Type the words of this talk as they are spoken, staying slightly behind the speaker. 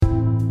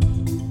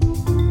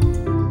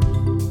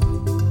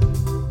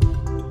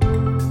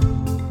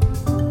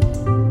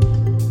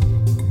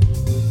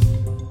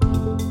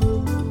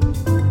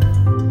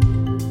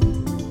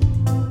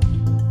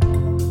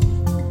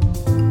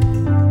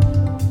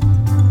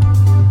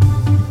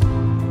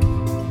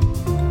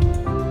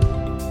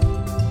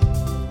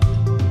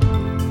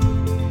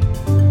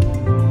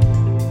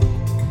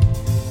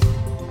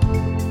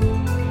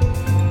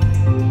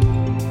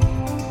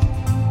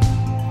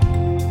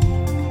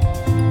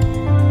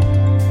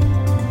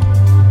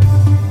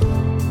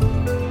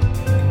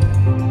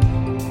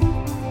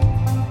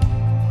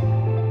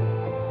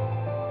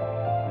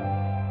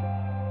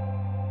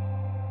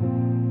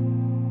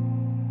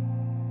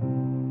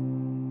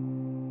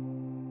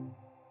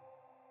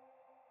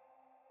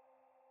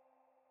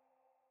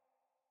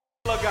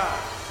of God?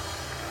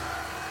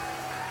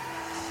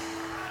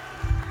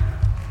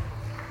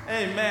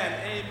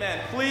 Amen,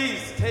 amen.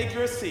 Please take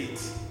your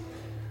seats.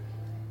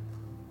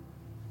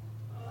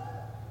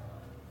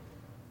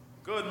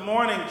 Good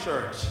morning,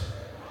 church.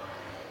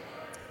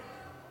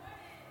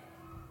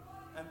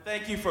 And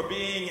thank you for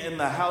being in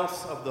the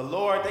house of the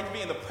Lord. Thank you for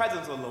being in the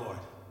presence of the Lord.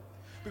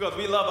 Because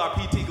we love our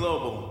PT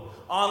Global.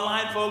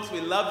 Online folks,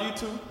 we love you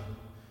too.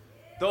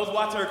 Those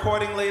watching the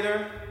recording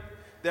later,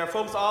 there are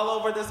folks all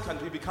over this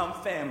country become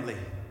family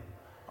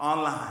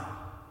online.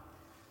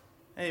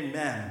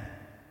 Amen.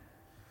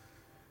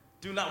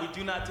 We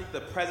do not take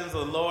the presence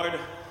of the Lord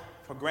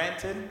for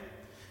granted.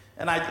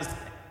 And I just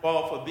thank you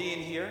all for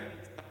being here.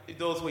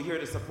 Those who are here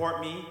to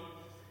support me.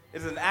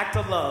 It's an act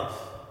of love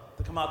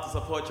to come out to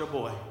support your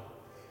boy.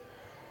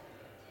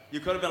 You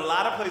could have been a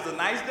lot of places. A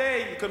nice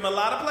day, you could have been a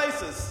lot of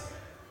places.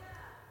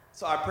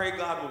 So I pray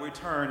God will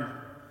return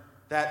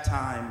that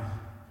time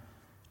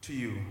to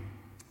you.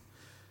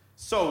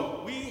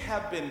 So we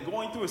have been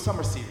going through a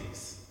summer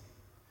series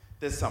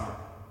this summer.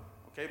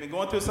 Okay, we've been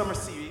going through a summer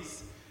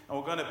series, and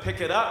we're going to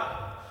pick it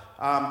up,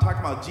 talking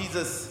about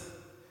Jesus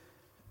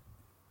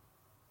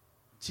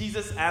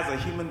as a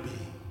human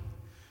being.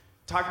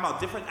 Talking about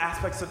different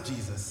aspects of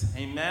Jesus.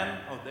 Amen?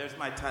 Oh, there's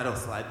my title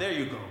slide. There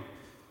you go.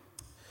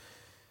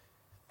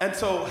 And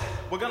so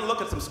we're going to look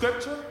at some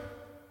scripture.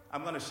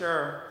 I'm going to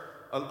share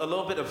a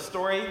little bit of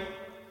story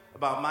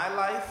about my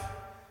life.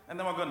 And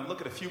then we're going to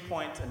look at a few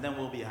points, and then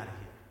we'll be out of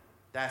here.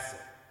 That's it.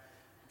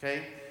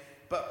 Okay?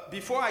 But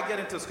before I get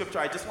into scripture,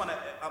 I just want to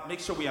make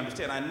sure we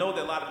understand. I know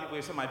that a lot of people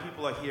here, some of my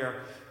people are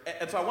here.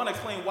 And so I want to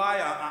explain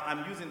why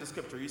I'm using the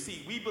scripture. You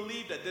see, we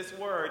believe that this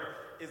word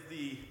is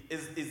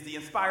the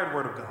inspired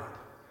word of God.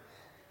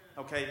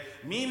 Okay?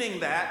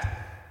 Meaning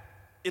that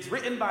it's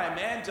written by a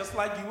man just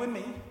like you and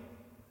me,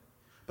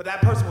 but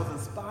that person was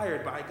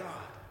inspired by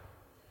God.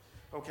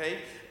 Okay?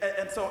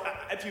 And so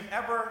if you've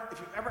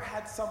ever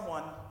had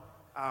someone,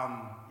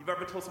 you've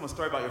ever told someone a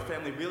story about your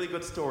family, really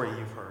good story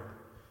you've heard,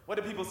 what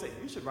do people say?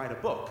 You should write a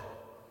book.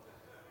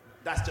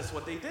 That's just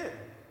what they did.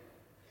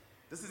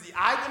 This is the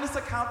eyewitness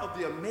account of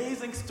the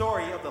amazing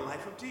story of the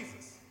life of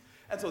Jesus.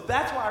 And so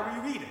that's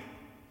why we read it.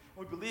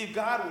 We believe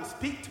God will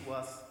speak to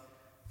us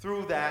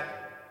through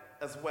that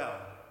as well.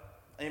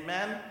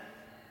 Amen?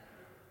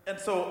 And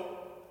so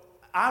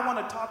I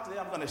want to talk today.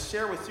 I'm going to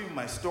share with you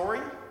my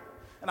story.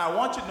 And I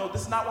want you to know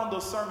this is not one of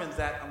those sermons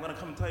that I'm going to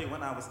come and tell you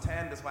when I was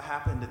 10, this is what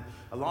happened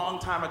a long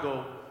time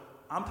ago.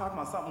 I'm talking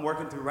about something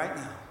working through right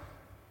now.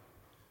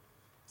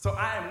 So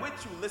I am with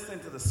you listening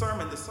to the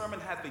sermon. The sermon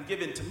has been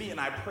given to me, and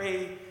I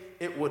pray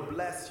it would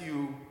bless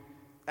you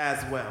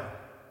as well.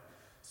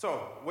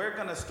 So we're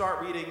going to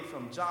start reading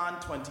from John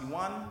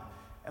 21,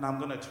 and I'm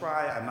not going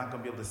to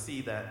be able to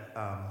see that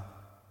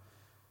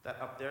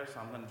up there, so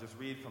I'm going to just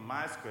read from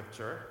my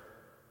scripture.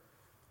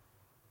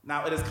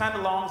 Now, it is kind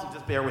of long, so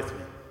just bear with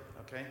me,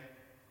 okay?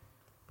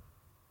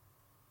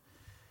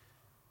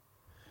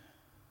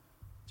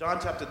 John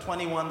chapter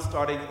 21,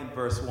 starting in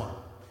verse 1.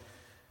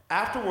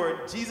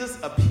 Afterward, Jesus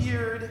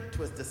appeared to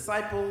his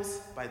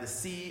disciples by the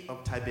Sea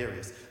of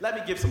Tiberias. Let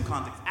me give some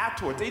context.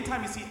 Afterwards,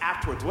 anytime you see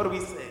afterwards, what do we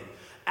say?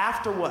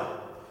 After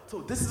what?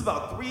 So this is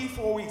about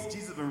 3-4 weeks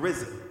Jesus has been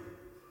risen.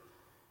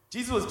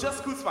 Jesus was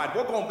just crucified.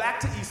 We're going back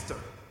to Easter.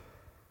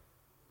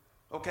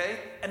 Okay?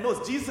 And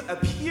notice Jesus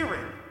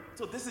appearing.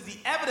 So this is the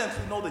evidence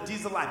we know that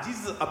Jesus is alive.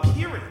 Jesus is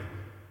appearing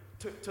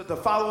to the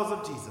followers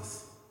of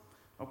Jesus.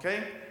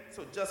 Okay?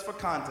 So just for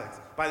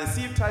context, by the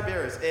Sea of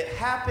Tiberias, it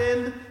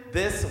happened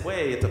this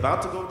way. It's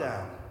about to go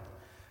down.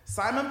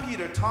 Simon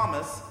Peter,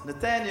 Thomas,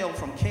 Nathanael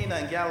from Cana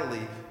in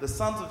Galilee, the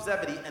sons of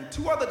Zebedee, and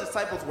 2 other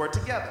disciples were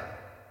together.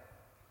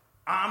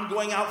 I'm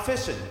going out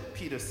fishing,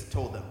 Peter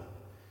told them.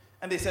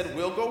 And they said,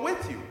 we'll go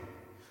with you.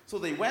 So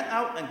they went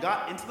out and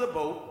got into the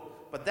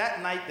boat, but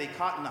that night they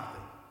caught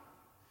nothing.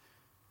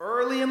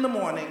 Early in the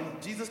morning,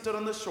 Jesus stood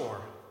on the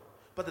shore,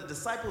 but the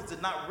disciples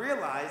did not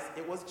realize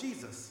it was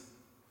Jesus.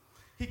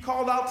 He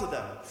called out to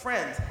them,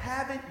 friends,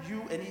 haven't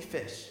you any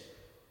fish?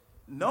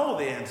 No,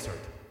 they answered.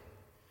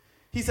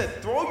 He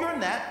said, throw your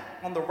net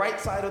on the right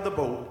side of the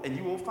boat, and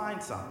you will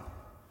find some.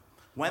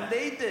 When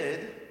they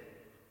did,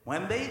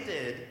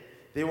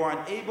 they were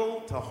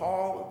unable to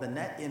haul the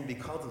net in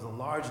because of the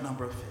large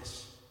number of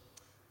fish.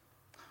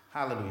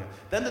 Hallelujah.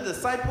 Then the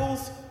disciple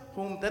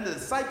whom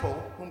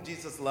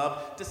Jesus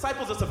loved,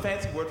 disciples is a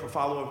fancy word for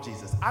follower of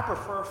Jesus. I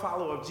prefer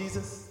follower of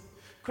Jesus.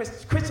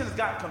 Christians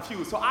got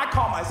confused, so I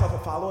call myself a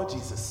follower of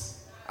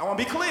Jesus. I want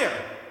to be clear.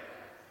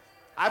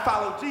 I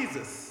follow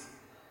Jesus.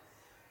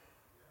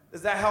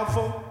 Is that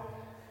helpful?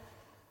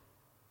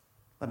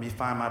 Let me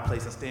find my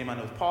place and stay in my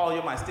notes. Paul,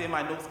 you're my stay in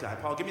my notes guy.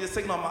 Paul, give me the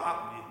signal.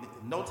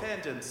 No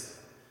tangents.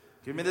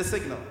 Give me the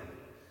signal.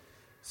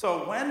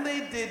 So when they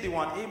did, they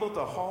were unable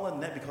to haul a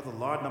net because of a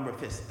large number of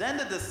fish. Then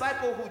the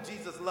disciple who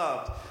Jesus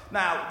loved.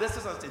 Now, this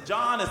is understand.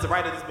 John is the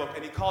writer of this book,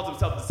 and he calls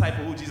himself the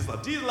disciple who Jesus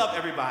loved. Jesus loved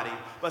everybody,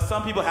 but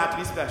some people have to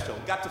be special.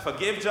 Got to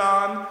forgive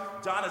John.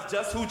 John is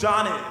just who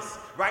John is.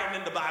 Writing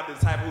in the Bible, the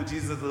disciple who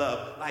Jesus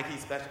loved, like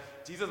he's special.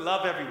 Jesus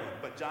loved everyone,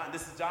 but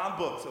this is John's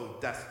book, so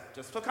that's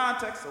just for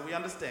context, so we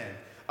understand.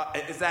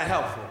 Is that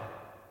helpful?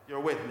 You're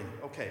with me?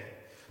 Okay.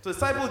 So the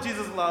disciple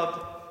Jesus loved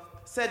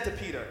said to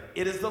Peter,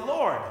 "It is the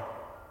Lord."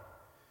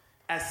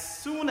 As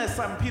soon as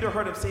Simon Peter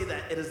heard him say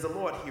that, "It is the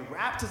Lord," he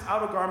wrapped his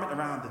outer garment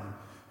around him,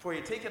 for he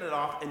had taken it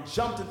off, and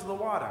jumped into the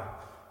water.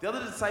 The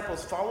other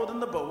disciples followed in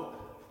the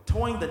boat,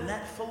 towing the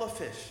net full of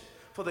fish,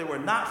 for they were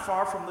not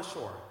far from the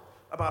shore,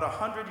 about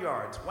 100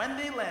 yards. When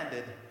they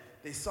landed,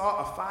 they saw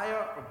a fire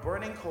of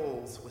burning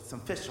coals with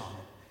some fish on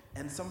it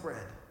and some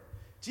bread.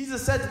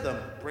 Jesus said to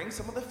them, "Bring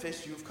some of the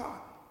fish you've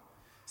caught."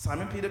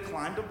 Simon Peter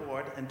climbed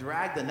aboard and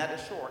dragged the net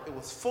ashore. It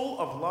was full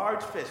of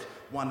large fish,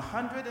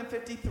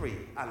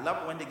 153. I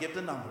love it when they give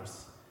the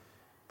numbers.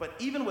 But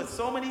even with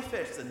so many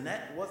fish, the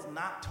net was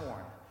not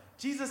torn.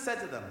 Jesus said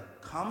to them,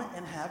 "Come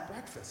and have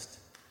breakfast."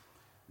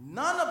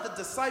 None of the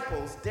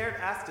disciples dared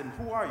ask him,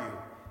 "Who are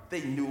you?"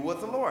 They knew it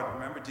was the Lord.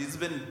 Remember, Jesus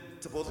has been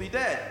supposed to be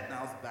dead.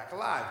 Now he's back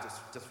alive,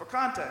 just for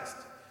context.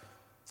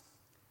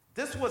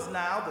 This was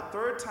now the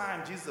third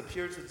time Jesus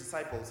appeared to his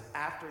disciples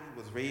after he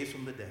was raised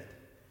from the dead.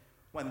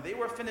 When they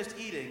were finished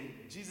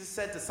eating, Jesus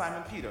said to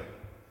Simon Peter,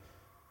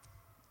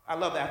 I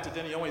love that after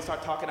dinner, you always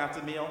start talking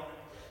after the meal.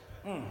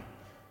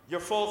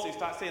 You're full, so you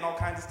start saying all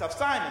kinds of stuff.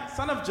 "Simon,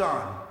 son of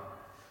John,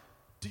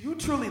 do you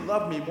truly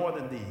love me more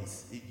than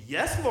these?"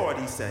 "Yes, Lord,"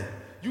 he said.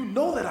 "You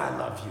know that I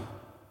love you."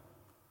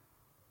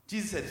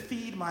 Jesus said,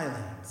 "Feed my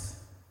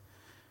lambs."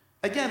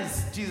 Again,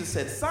 Jesus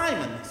said,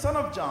 "Simon, son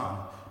of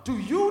John, do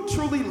you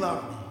truly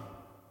love me?"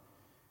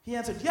 He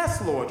answered,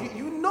 "Yes, Lord,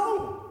 you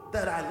know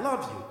that I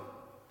love you."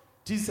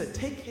 Jesus said,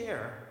 "Take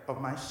care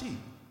of my sheep."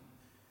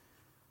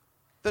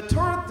 The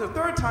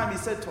third time he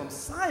said to him,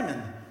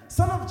 "Simon,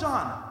 son of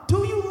John,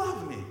 do you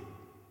love me?"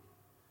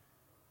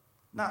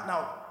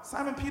 Now,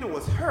 Simon Peter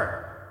was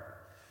hurt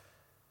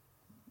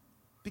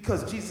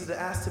because Jesus had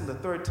asked him the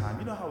third time.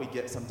 You know how we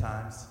get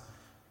sometimes.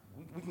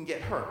 We can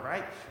get hurt,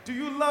 right? "Do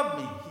you love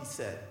me?" he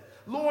said.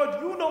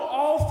 "Lord, you know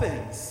all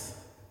things.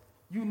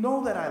 You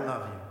know that I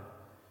love you."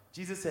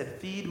 Jesus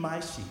said, "Feed my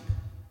sheep.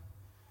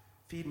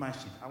 Feed my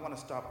sheep." I want to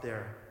stop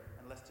there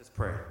and let's just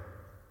pray.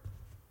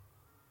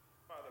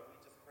 Father, we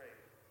just pray.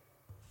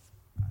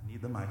 I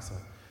need the mic, sir.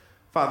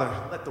 Father,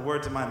 let the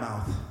words of my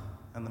mouth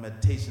and the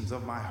meditations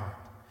of my heart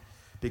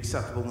be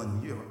acceptable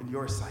in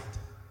your sight.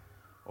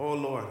 Oh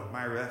Lord,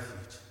 my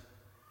refuge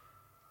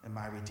and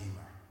my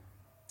Redeemer.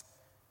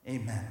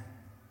 Amen.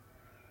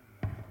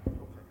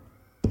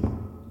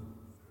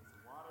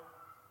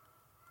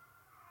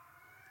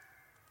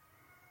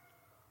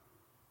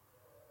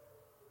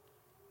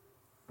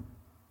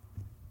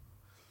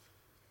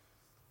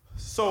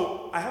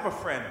 So I have a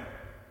friend.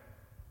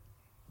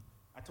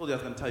 I told you I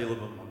was going to tell you a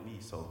little bit about me,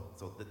 so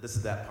this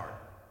is that part.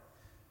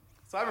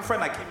 So I have a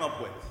friend I came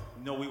up with.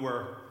 You know, we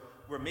were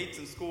mates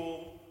in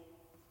school.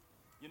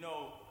 You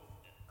know,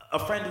 a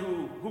friend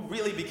who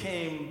really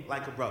became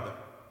like a brother.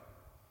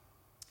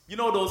 You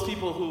know those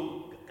people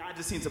who God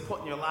just seems to put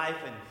in your life,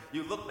 and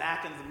you look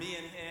back and it's me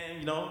and him,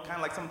 you know, kind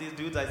of like some of these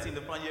dudes I seen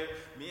in front of you.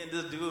 Me and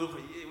this dude,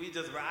 we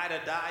just ride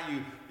or die.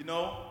 You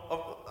know,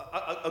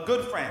 a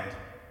good friend.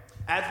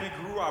 As we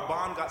grew, our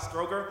bond got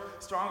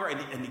stronger,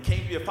 and he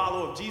came to be a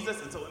follower of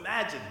Jesus. And so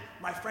imagine,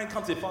 my friend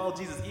comes to follow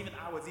Jesus.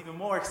 I was even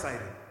more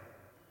excited.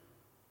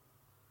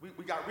 We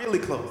got really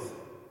close.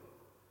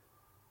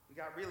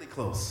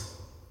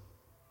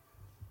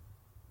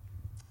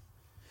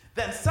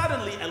 Then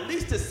suddenly, at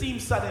least it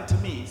seemed sudden to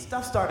me,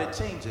 stuff started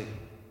changing.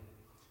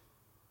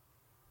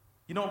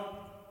 You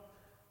know,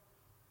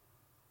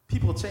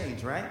 people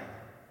change, right?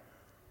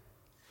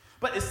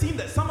 But it seemed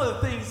that some of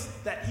the things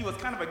that he was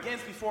kind of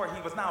against before,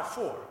 he was now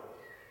for.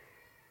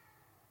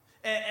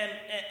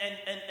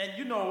 And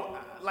you know,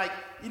 like,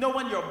 you know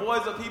when you're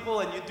boys with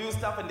people and you do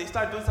stuff and they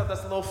start doing stuff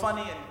that's a little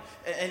funny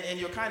and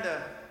you're kind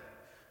of,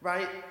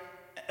 right?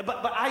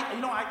 But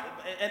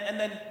and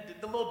then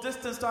the little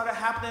distance started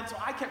happening, so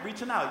I kept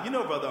reaching out. You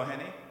know, Brother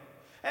Ohene.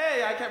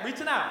 Hey, I kept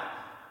reaching out.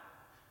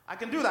 I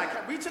can do that. I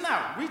kept reaching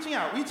out.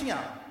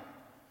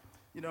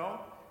 You know?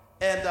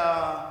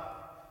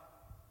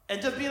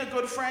 And just being a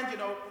good friend, you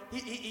know,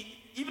 he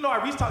even though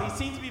I reached out, he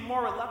seemed to be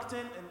more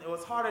reluctant and it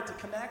was harder to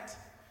connect.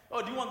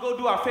 "Oh, do you want to go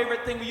do our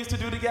favorite thing we used to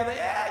do together?"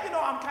 "Yeah, you know,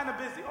 I'm kind of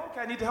busy."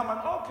 "Okay, I need to help him."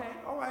 "Okay,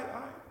 all right.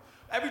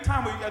 Every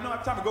time we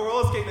go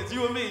roller skating, it's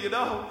you and me, you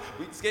know.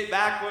 We skate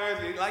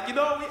backwards, we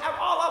have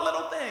all our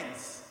little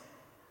things.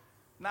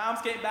 Now I'm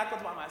skating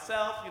backwards by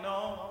myself, you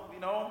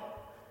know.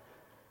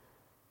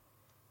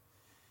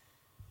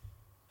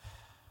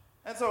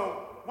 And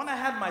so when I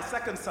had my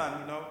second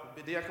son, you know,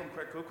 Bidiakum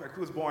Kweku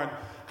was born,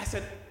 I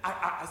said,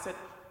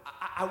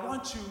 I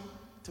want you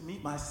to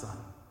meet my son.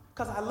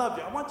 Because I love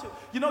you. I want you.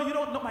 You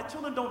don't know, my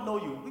children don't know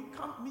you. We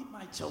come meet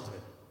my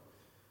children.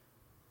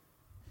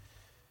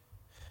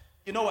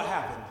 You know what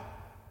happened?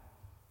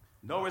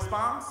 No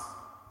response,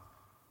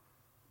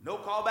 no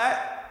callback,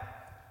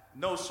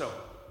 no show.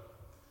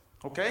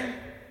 Okay?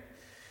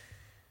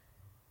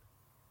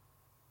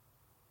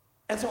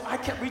 And so I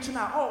kept reaching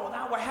out. Oh,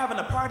 now we're having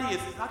a party.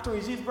 It's Dr.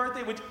 Regine's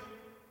birthday.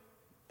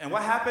 And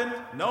what happened?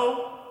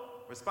 No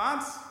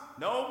response.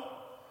 No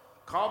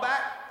call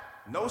back.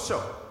 No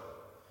show.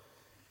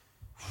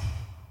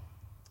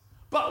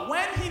 But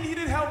when he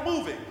needed help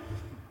moving,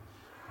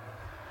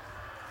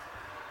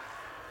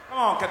 come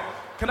on,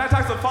 can I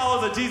talk to some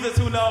followers of Jesus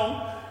who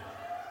know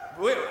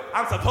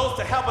I'm supposed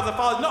to help as a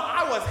follower? No,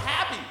 I was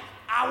happy.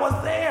 I was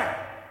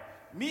there.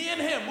 Me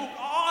and him moved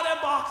all them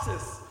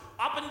boxes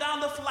up and down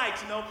the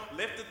flights,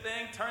 lift the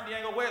thing, turn the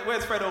angle.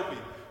 Where's Fred Opie?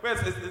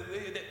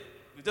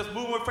 Just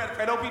moving with Fred.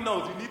 Fred Opie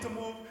knows you need to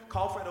move.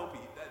 Call Fred Opie.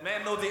 That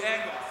man knows the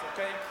angles,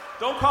 okay?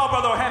 Don't call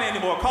Brother Ohene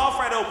anymore. Call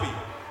Fred Opie,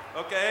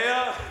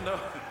 okay? No.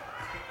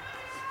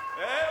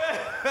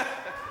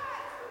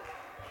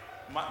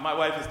 My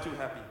wife is too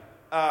happy.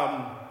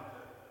 I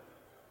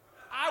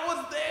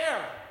was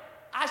there.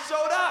 I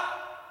showed up.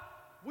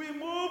 We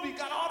moved. We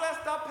got all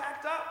that stuff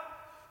packed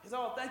up. He said,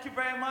 oh, thank you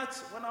very much.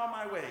 Went on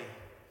my way.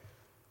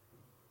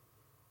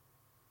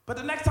 But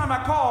the next time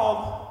I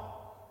called,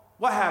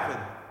 what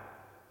happened?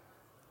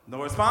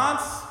 No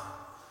response,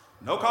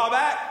 no call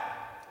back,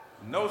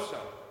 no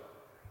show.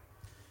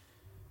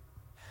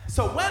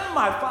 So when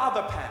my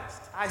father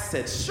passed, I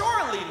said,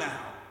 surely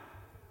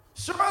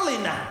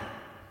now,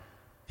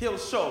 he'll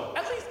show,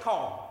 at least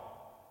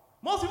call.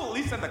 Most people at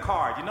least send a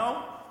card,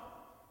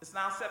 It's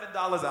now $7 at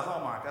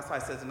Hallmark. That's why I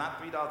said it's not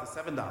 $3, it's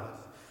 $7.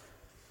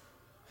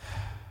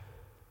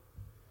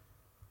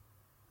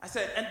 I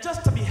said, and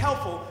just to be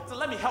helpful, so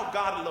let me help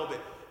God a little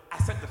bit. I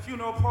sent the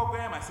funeral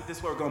program. I said this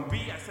is where we're going to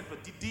be. I sent the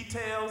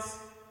details.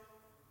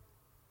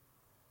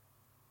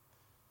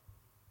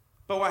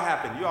 But what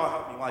happened? You all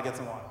help me while I get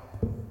some water.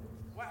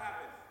 What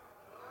happened?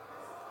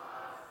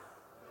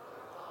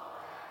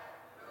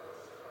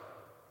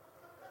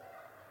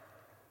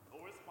 No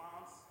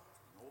response,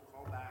 no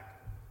call back,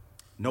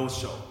 no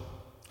show.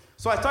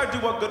 So I started to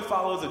do what good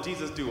followers of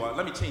Jesus do.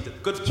 Let me change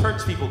it. Good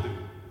church people do.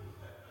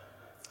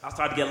 I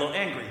started to get a little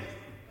angry.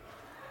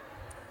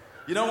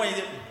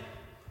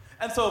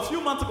 And so a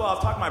few months ago, I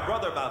was talking to my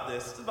brother about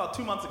this. This is about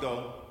 2 months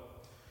ago.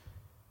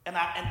 And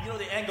the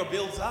anger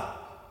builds up.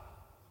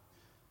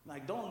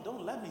 Like,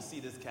 don't let me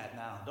see this cat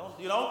now. Don't.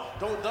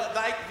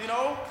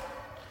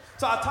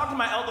 So I talked to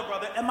my elder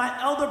brother, and my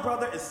elder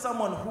brother is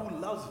someone who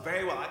loves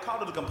very well. I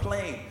called him to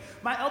complain.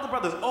 My elder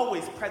brother is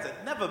always present,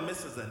 never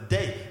misses a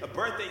day. A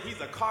birthday,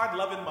 he's a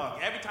card-loving mug.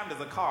 Every time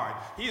there's a card,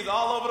 he is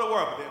all over the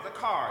world. There's a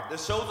card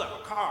that shows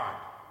up, a card.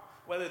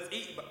 Whether it's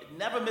eating, but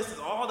never misses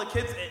all the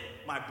kids.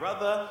 My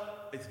brother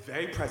is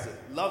very present,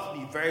 loves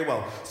me very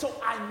well. So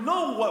I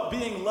know what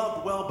being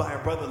loved well by a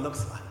brother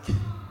looks like.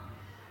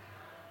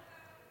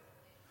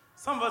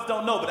 Some of us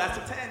don't know, but that's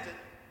a tangent.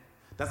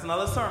 That's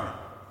another sermon.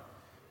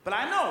 But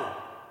I know.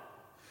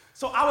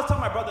 So I was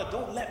telling my brother,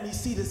 don't let me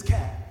see this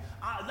cat.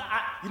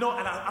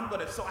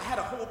 So I had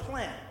a whole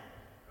plan.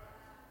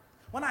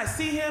 When I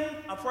see him,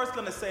 I'm first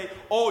going to say,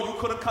 oh, you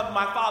could have come to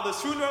my father's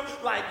funeral,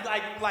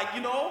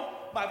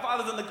 my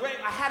father's in the grave.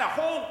 I had a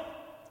whole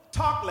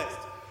talk list.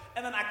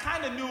 And then I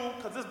kind of knew,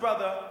 because this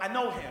brother, I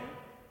know him.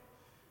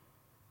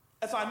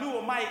 And so I knew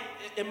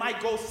it might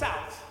go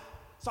south.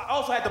 So I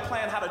also had to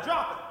plan how to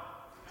drop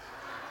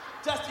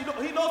it.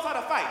 He knows how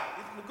to fight.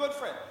 He's a good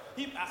friend.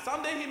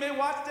 Someday he may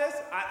watch this.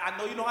 I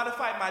know you know how to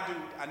fight, my dude.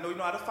 I know you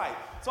know how to fight.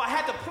 So I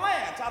had to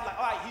plan. So I was like,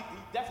 all right, he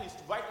definitely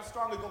right and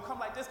strong. He's going to come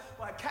like this.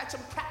 When I catch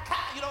him,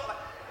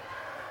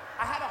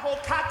 I had a whole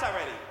catch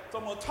already. So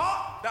I'm going to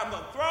talk, then I'm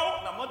going to throw,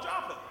 and I'm going to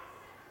drop it.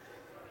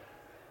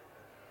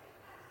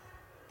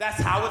 That's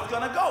how it's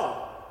gonna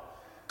go.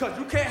 Because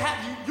you can't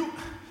have,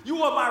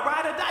 you are my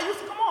ride or die. You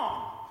say, come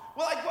on.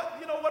 Well,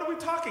 what are we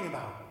talking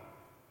about?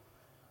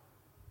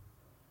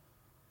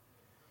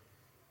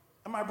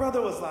 And my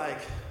brother was like,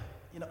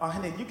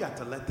 Ohene, you got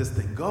to let this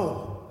thing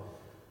go.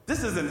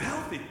 This isn't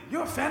healthy.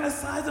 You're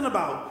fantasizing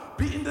about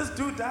beating this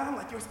dude down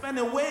like you're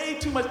spending way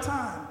too much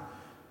time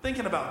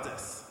thinking about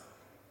this.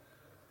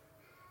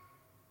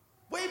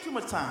 Way too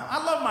much time.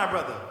 I love my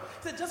brother.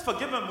 He said, just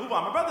forgive him and move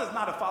on. My brother is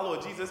not a follower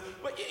of Jesus,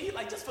 but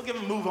just forgive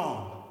him and move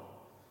on.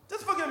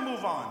 Just forgive him and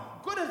move on.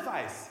 Good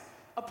advice.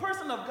 A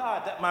person of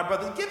God, that my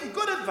brother, give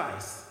good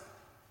advice.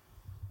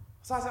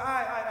 So I said,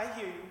 I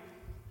hear you.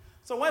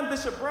 So when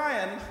Bishop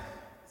Brian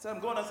said, I'm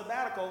going on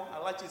sabbatical,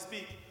 I'd like you to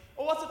speak.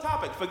 Oh, what's the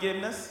topic?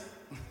 Forgiveness.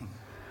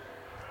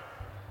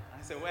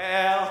 I said,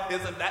 well,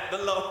 isn't that the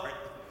Lord?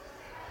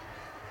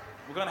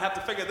 We're going to have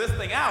to figure this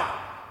thing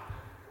out.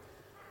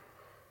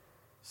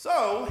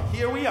 So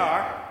here we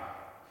are,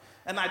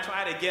 and I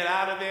try to get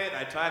out of it.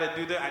 I try to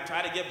do that. I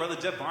try to get Brother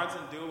Jeff Barnes to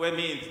do it with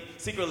me and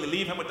secretly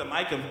leave him with the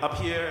mic up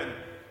here. And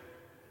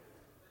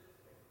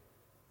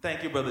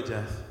thank you, Brother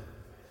Jeff.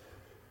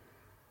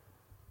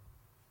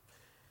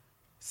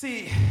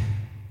 See,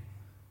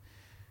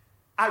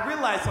 I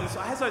realized something,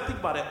 so I started to think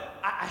about it.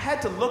 I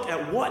had to look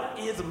at what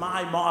is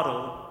my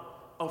model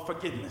of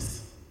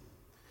forgiveness.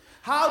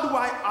 How do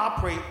I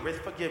operate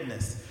with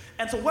forgiveness?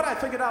 And so what I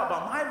figured out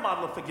about my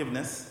model of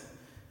forgiveness,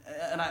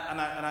 and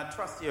I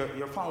trust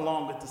you're following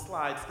along with the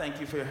slides.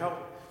 Thank you for your help.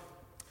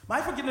 My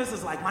forgiveness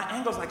is like, my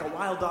anger is like a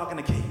wild dog in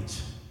a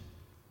cage.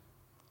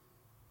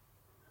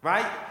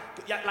 right?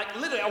 Yeah, like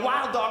literally a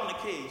wild dog in a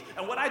cage.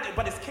 And what I did,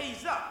 but it's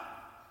caged up.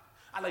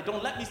 I like,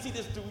 don't let me see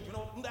this dude,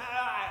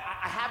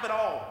 I have it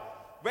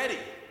all ready.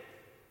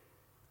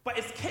 But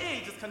it's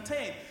caged, it's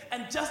contained.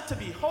 And just to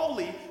be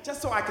holy,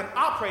 just so I can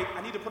operate,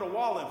 I need to put a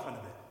wall in front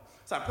of it.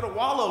 So I put a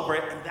wall over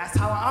it, and that's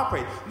how I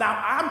operate.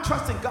 Now, I'm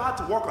trusting God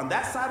to work on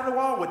that side of the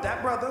wall with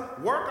that brother.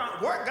 Work,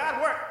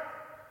 God, work.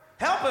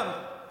 Help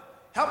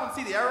him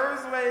see the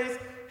errors, ways.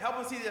 Help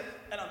him see the,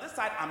 and on this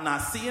side, I'm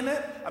not seeing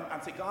it.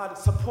 I'm saying, God,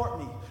 support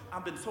me.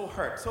 I've been so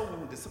hurt, so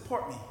wounded,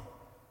 support me.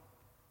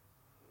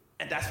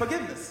 And that's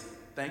forgiveness.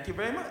 Thank you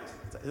very much.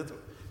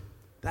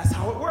 That's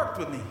how it worked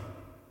with me.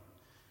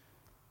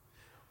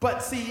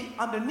 But see,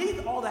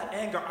 underneath all that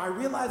anger, I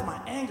realized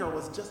my anger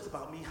was just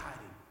about me hiding.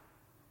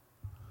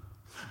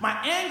 My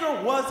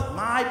anger was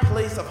my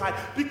place of hiding.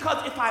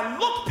 Because if I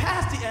looked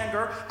past the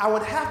anger, I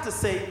would have to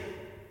say,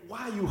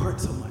 why you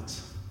hurt so much?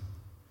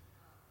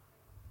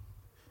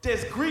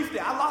 There's grief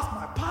there. I lost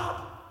my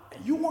pop,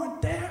 and you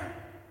weren't there.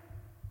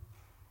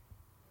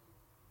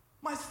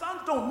 My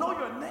sons don't know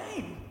your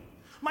name.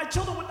 My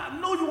children would not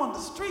know you on the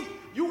street.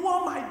 You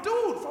were my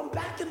dude from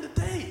back in the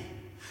day.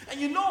 And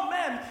you know,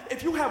 man,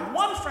 if you have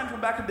one friend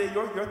from back in the day,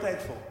 you're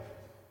thankful.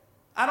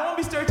 I don't want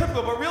to be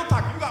stereotypical, but real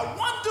talk. You got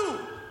one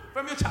dude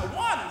from your child,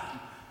 one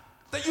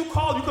that you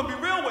call, you can be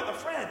real with, a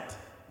friend.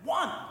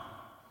 One.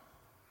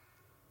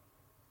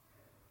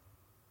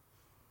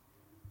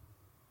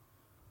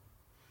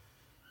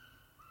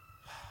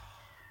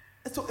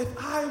 And so if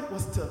I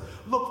was to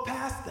look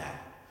past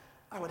that,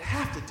 I would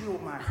have to deal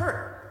with my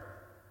hurt.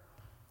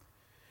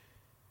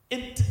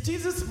 And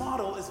Jesus'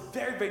 model is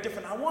very, very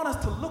different. I want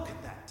us to look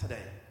at that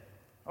today,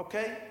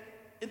 okay?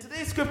 In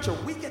today's scripture,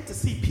 we get to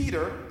see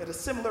Peter at a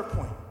similar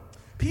point.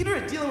 Peter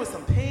is dealing with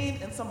some pain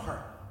and some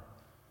hurt.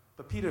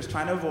 But Peter is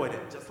trying to avoid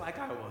it, just like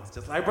I was,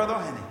 just like Brother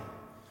Ohene,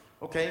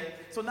 okay?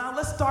 So now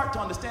let's start to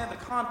understand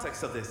the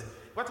context of this.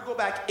 We have to go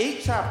back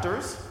 8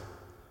 chapters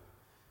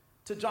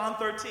to John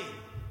 13.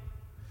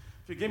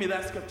 If you give me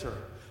that scripture.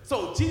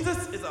 So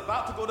Jesus is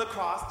about to go to the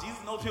cross. Jesus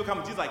knows people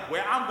coming. Jesus is like,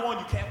 where I'm going,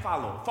 you can't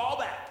follow. Fall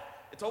back.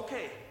 It's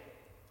okay.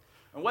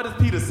 And what does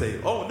Peter say?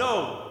 Oh,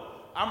 no.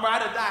 I'm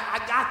ready to die.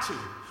 I got you.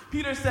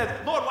 Peter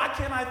said, Lord, why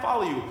can't I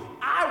follow you?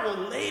 I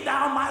will lay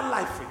down my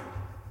life for you.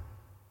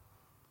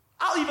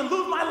 I'll even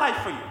lose my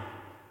life for you.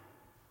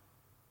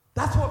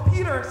 That's what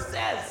Peter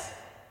says.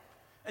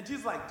 And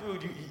Jesus is like,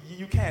 dude,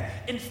 you can't.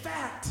 In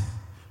fact,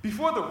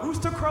 before the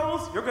rooster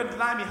crows, you're going to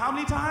deny me how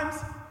many times?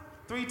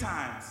 3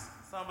 times.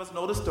 Some of us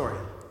know the story.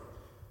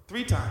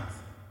 3 times.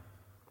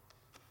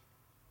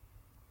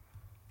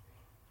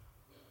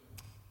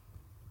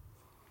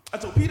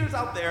 And so Peter's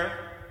out there.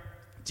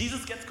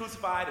 Jesus gets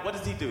crucified. What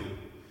does he do?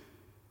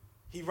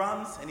 He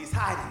runs and he's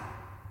hiding.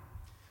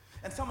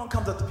 And someone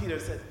comes up to Peter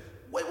and says,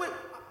 wait,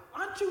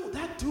 aren't you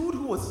that dude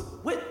who was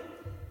with?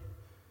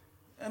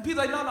 And Peter's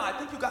like, no, I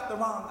think you got the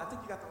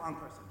wrong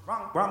person.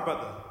 Wrong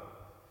brother.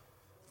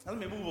 Now let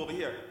me move over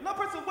here. No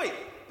person, wait,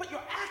 but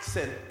your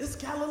accent is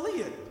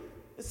Galilean.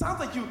 It sounds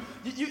like you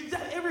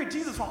that area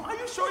Jesus from. Are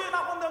you sure you're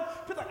not one of them?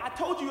 Peter's like, I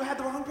told you had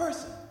the wrong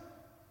person.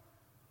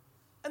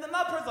 And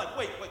another person's like,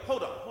 wait,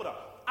 hold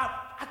up.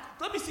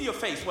 Let me see your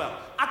face. Well,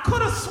 I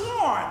could have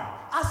sworn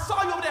I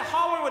saw you over there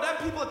hollering with them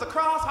people at the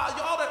cross, how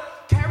y'all there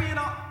carrying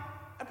on.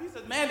 And Peter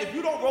says, man, if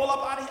you don't roll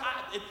up out of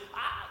here,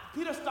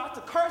 Peter starts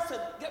to curse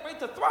and get ready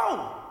to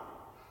throw.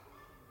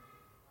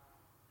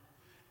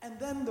 And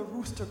then the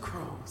rooster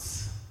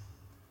crows.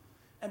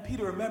 And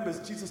Peter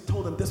remembers Jesus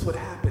told him this would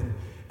happen.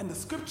 And the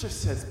scripture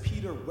says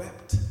Peter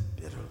wept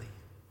bitterly.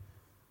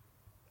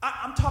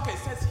 I'm talking, it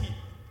says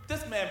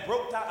this man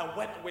broke down and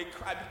went away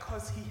crying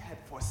because he had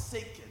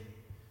forsaken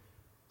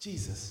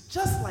Jesus,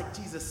 just like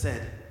Jesus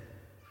said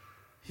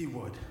he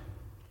would.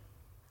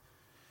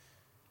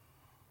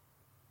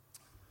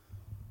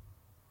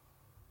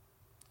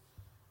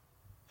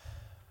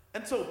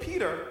 And so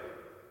Peter,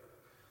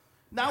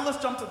 now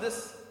let's jump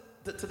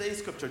to today's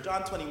scripture,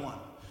 John 21.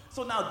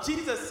 So now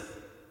Jesus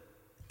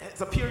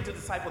is appearing to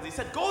disciples. He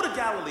said, go to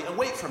Galilee and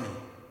wait for me.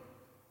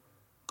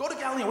 Go to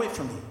Galilee and wait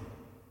for me.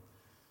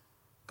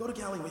 Go to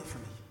Galilee and wait for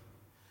me.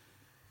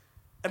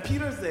 And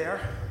Peter's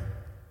there,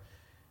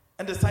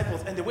 and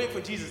disciples, and they wait for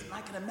Jesus. And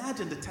I can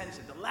imagine the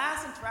tension. The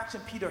last interaction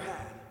Peter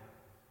had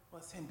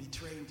was him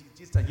betraying Jesus.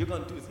 Jesus said, you're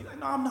going to do this. He's like,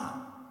 no, I'm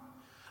not.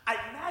 I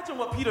imagine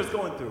what Peter's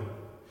going through.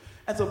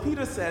 And so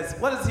Peter says,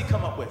 what does he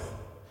come up with?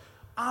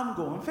 I'm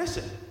going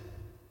fishing.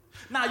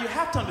 Now, you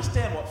have to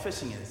understand what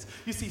fishing is.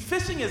 You see,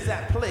 fishing is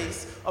that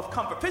place of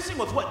comfort. Fishing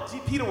was what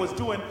Peter was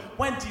doing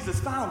when Jesus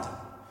found him.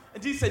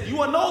 And Jesus said,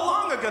 you are no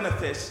longer going to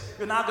fish.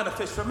 You're now going to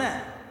fish for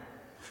men.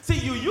 See,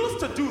 you used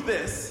to do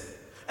this,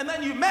 and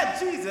then you met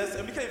Jesus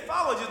and became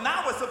followers.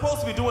 Now we're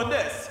supposed to be doing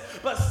this.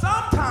 But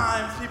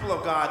sometimes, people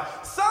of God,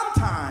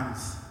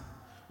 sometimes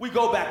we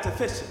go back to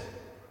fishing.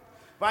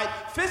 Right?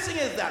 Fishing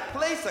is that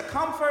place of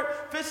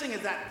comfort. Fishing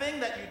is that thing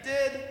that you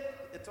did.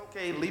 It's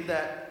okay, leave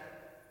that.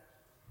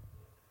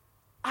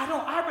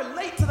 I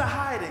relate to the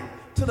hiding,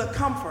 to the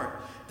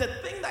comfort. The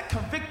thing that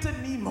convicted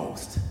me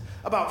most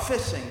about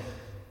fishing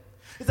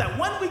is that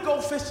when we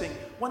go fishing,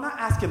 we're not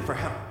asking for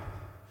help.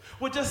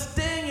 We're just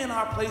staying in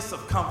our place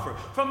of comfort.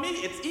 For me,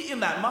 it's eating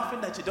that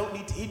muffin that you don't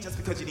need to eat just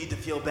because you need to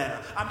feel better.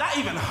 I'm not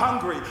even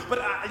hungry, but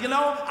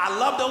I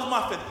love those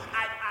muffins.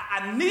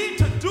 I need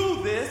to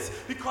do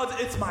this because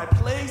it's my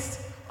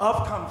place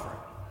of comfort.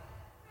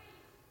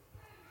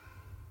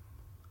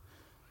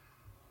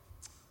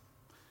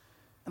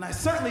 And I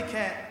certainly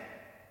can't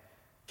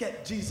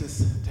get Jesus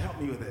to help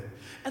me with it.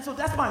 And so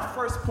that's my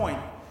first point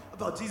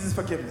about Jesus'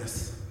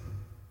 forgiveness.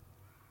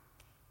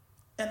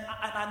 And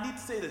I need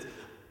to say this.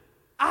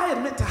 I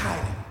admit to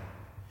hiding.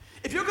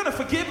 If you're going to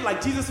forgive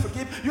like Jesus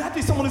forgave, you have to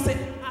be someone who says,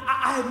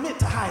 I admit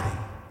to hiding.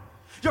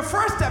 Your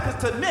first step is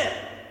to admit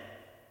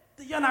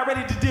that you're not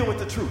ready to deal with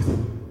the truth.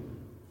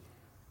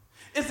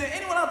 Is there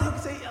anyone out there who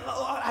can say,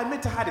 I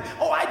admit to hiding?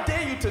 Oh, I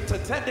dare you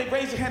to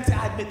raise your hand and say,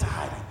 I admit to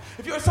hiding.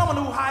 If you're someone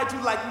who hides,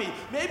 you like me,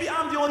 maybe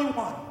I'm the only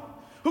one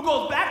who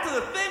goes back to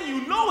the thing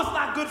you know it's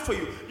not good for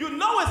you. You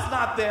know it's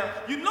not there.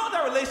 You know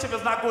that relationship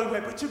is not going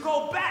away, but you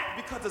go back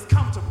because it's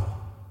comfortable.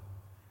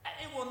 And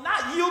it will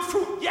not yield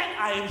fruit, yet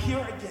I am here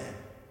again.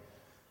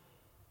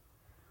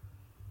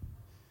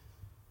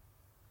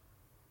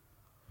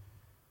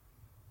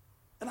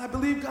 And I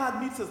believe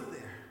God meets us there.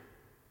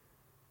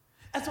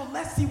 And so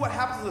let's see what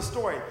happens in the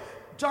story.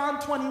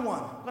 John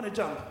 21, I'm going to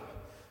jump.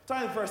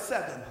 Starting at verse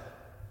 7.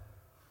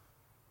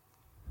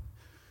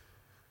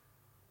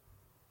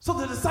 So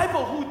the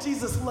disciple who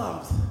Jesus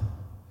loves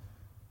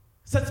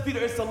says to Peter,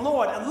 it's the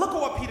Lord. And look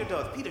at what Peter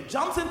does. Peter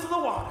jumps into the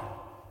water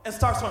and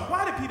starts swimming.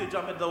 Why did Peter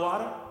jump into the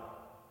water?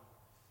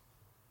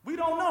 We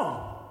don't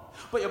know.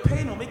 But your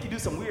pain will make you do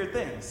some weird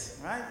things,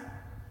 right?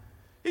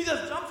 He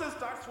just jumps and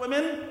starts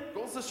swimming,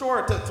 goes to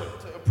shore to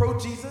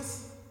approach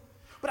Jesus.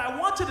 But I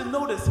want you to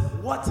notice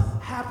what's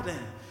happening.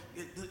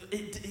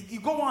 You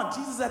go on,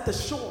 Jesus is at the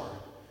shore.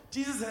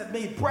 Jesus has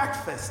made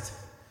breakfast.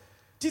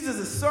 Jesus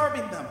is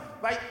serving them,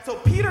 right? So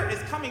Peter is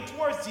coming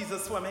towards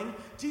Jesus swimming.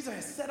 Jesus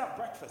has set up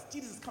breakfast.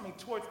 Jesus is coming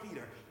towards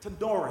Peter to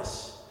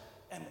nourish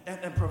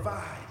and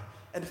provide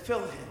and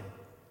fill him.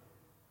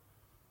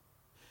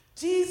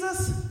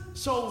 Jesus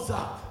shows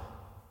up.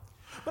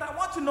 But I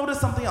want you to notice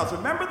something else.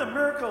 Remember the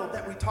miracle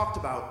that we talked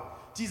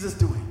about Jesus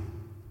doing.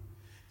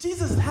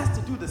 Jesus has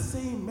to do the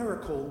same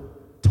miracle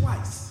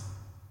twice.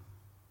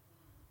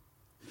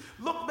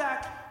 Look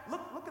back,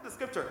 look at the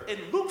scripture. In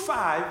Luke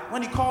 5,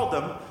 when he called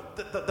them,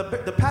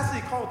 the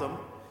passage he called them,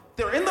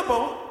 they're in the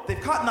boat, they've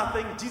caught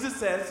nothing. Jesus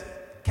says,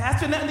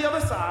 cast your net on the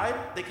other side.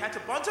 They catch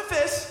a bunch of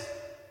fish,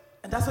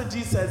 and that's when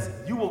Jesus says,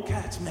 you will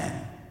catch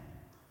men.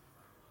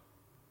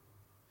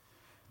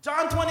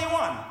 John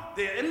 21,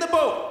 they're in the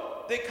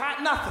boat, they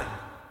caught nothing.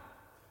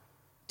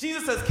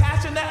 Jesus says,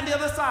 cast your net on the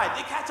other side.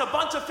 They catch a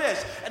bunch of fish.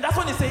 And that's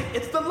when they say,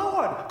 it's the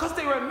Lord, because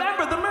they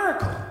remember the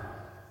miracle.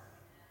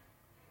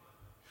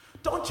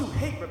 Don't you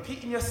hate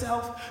repeating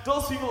yourself?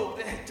 Those people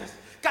just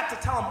got to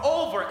tell them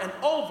over and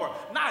over,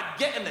 not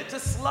getting it,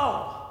 just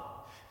slow.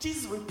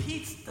 Jesus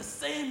repeats the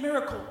same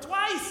miracle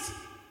twice.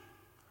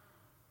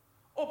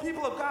 Oh,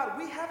 people of God,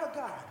 we have a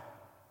God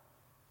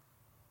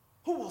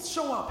who will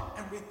show up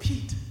and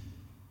repeat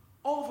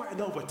over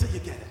and over till you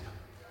get it.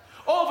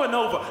 Over and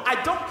over. I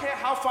don't care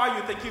how far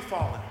you think you've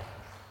fallen.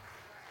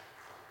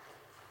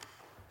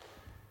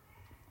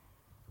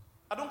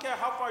 I don't care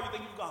how far you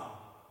think you've gone.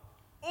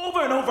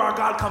 Over and over, our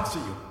God comes to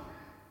you.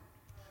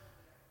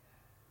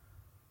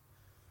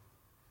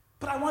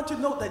 But I want you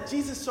to note that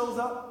Jesus shows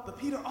up, but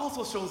Peter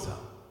also shows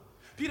up.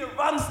 Peter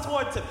runs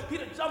towards him.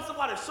 Peter jumps in the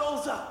water,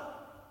 shows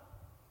up.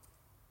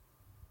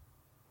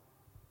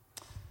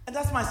 And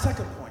that's my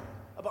second point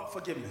about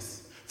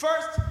forgiveness.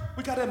 First,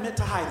 we got to admit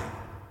to hiding.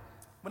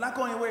 We're not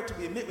going anywhere till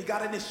we admit we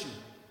got an issue.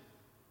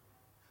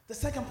 The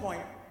second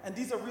point, and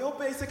these are real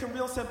basic and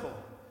real simple.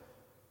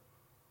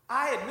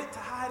 I admit to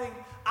hiding.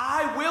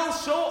 I will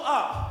show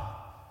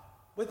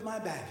up with my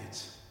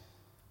baggage.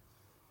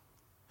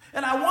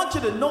 And I want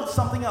you to note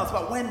something else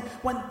about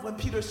when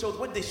Peter shows,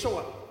 when they show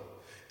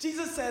up.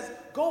 Jesus says,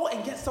 go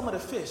and get some of the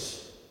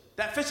fish.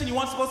 That fishing you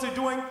weren't supposed to be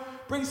doing,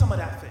 bring some of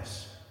that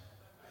fish.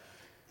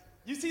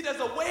 You see, there's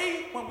a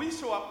way when we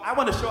show up, I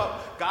want to show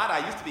up, God,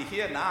 I used to be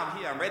here, now I'm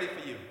here, I'm ready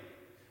for you.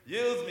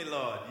 Use me,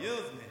 Lord,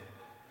 use me.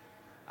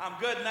 I'm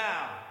good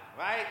now,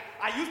 right?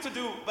 I used to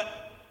do,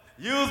 but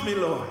use me,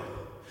 Lord.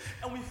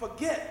 And we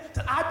forget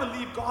that I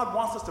believe God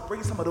wants us to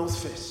bring some of those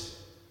fish.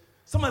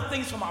 Some of the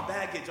things from our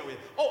baggage over here.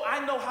 Oh,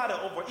 I know how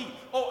to overeat.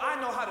 Oh, I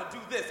know how to do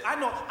this.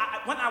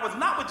 When I was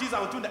not with Jesus,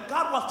 I was doing that.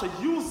 God wants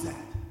to use that.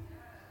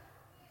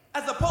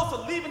 As opposed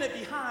to leaving it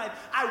behind.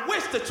 I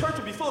wish the church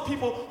would be full of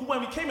people who, when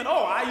we came in,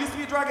 oh, I used to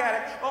be a drug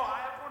addict. Oh, I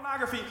have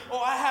pornography. Oh,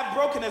 I have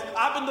brokenness.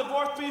 I've been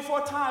divorced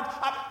 3-4 times.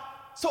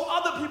 So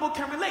other people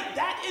can relate.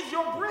 That is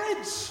your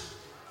bridge.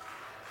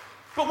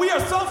 But we are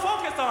so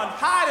focused on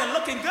hiding,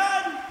 looking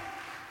good.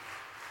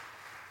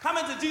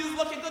 Coming to Jesus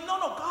looking good. No,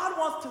 God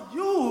wants to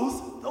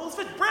use those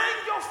fish. Bring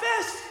your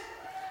fish.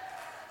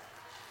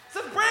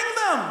 Just bring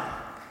them.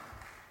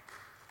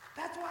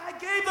 That's why I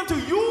gave them to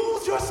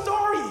use your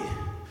story.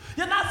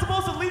 You're not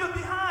supposed to leave it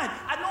behind.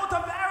 I know it's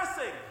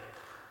embarrassing.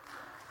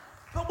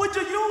 But would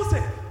you use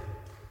it?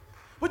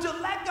 Would you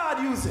let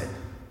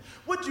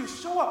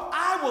show up.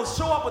 I will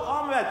show up with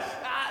all my baggage.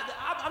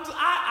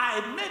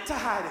 I admit to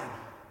hiding.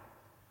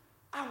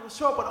 I will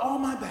show up with all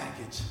my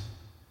baggage.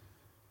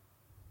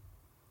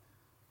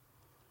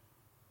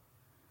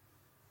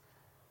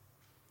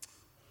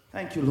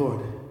 Thank you,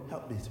 Lord.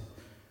 Help me.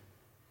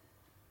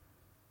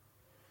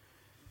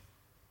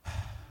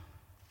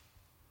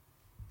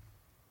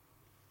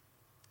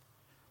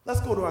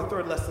 Let's go to our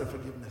third lesson,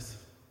 forgiveness.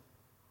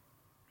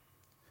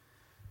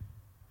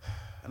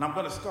 And I'm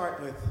going to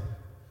start with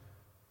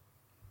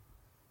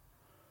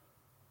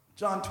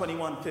John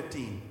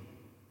 21:15.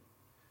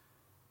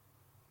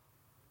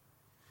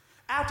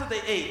 After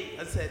they ate,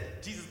 I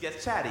said, Jesus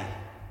gets chatty.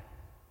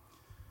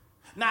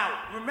 Now,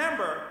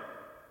 remember,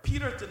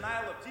 Peter's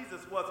denial of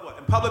Jesus was what?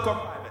 In public or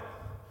private?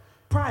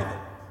 Private.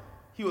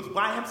 He was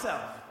by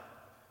himself.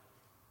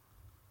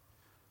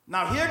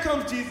 Now, here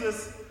comes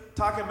Jesus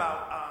talking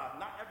about,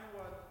 not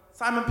everyone.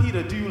 Simon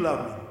Peter, do you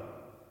love me?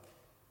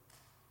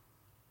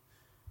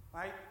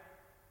 Right?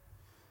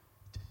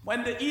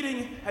 When the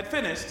eating had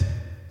finished,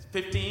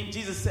 15,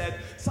 Jesus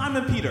said,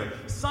 Simon Peter,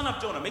 son of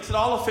Jonah, makes it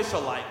all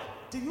official like,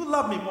 do you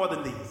love me more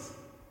than these?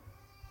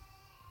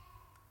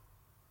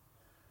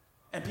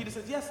 And Peter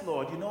says, yes,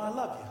 Lord, you know I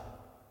love you.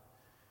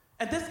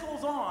 And this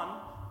goes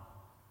on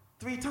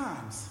 3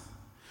 times.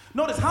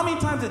 Notice, how many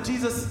times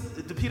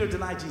did Peter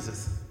deny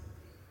Jesus?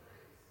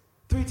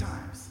 3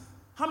 times.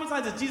 How many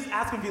times did Jesus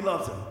ask him if he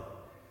loves him?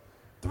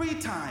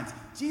 3 times.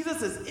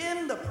 Jesus is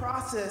in the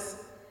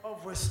process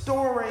of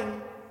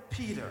restoring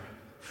Peter.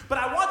 But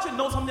I want you to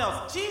know something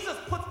else. Jesus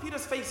puts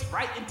Peter's face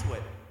right into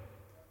it.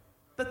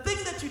 The thing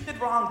that you did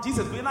wrong,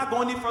 Jesus, we're not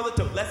going any further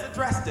to, let's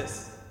address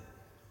this.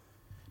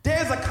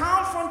 There's a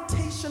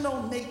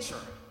confrontational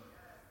nature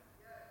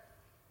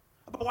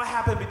about what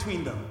happened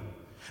between them.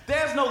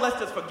 There's no let's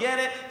just forget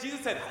it.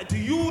 Jesus said, do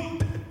you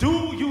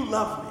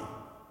love me?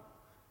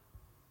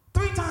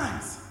 3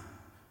 times.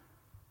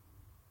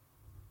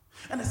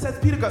 And it says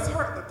Peter gets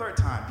hurt the 3rd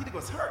time. Peter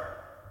goes hurt.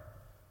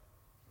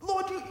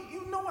 Lord,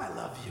 you know I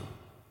love you.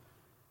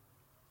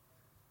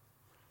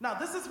 Now,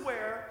 this is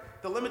where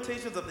the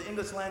limitations of the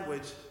English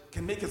language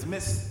can make us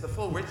miss the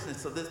full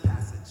richness of this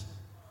passage.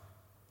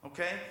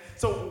 Okay?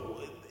 So,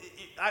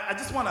 I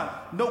just want to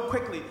note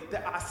quickly,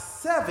 there are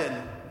 7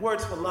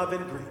 words for love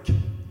in Greek.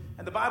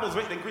 And the Bible is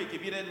written in Greek,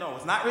 if you didn't know.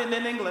 It's not written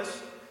in English.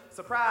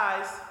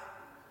 Surprise.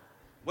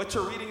 What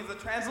you're reading is a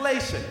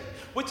translation,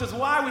 which is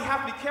why we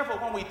have to be careful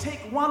when we take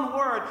 1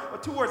 word or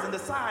 2 words and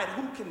decide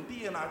who can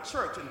be in our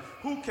church and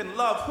who can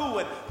love who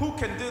and who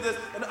can do this.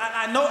 And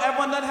I know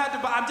everyone doesn't have to,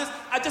 but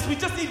we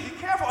just need to be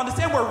careful.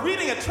 Understand we're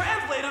reading a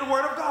translated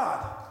word of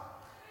God.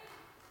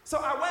 So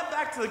I went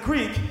back to the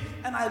Greek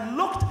and I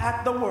looked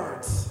at the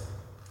words.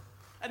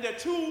 And there are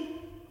 2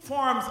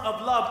 forms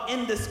of love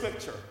in this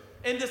scripture,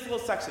 in this little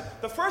section.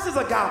 The first is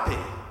agape.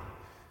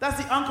 That's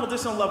the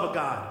unconditional love of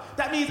God.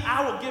 That means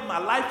I will give my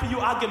life for you.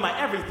 I'll give my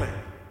everything.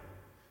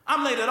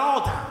 I'm laying it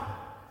all down.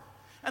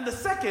 And the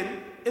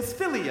second is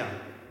philia.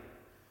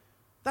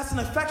 That's an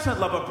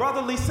affectionate love, a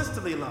brotherly,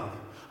 sisterly love.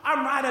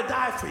 I'm ready to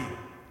die for you.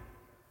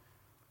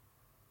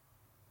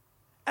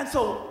 And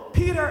so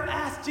Peter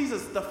asked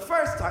Jesus the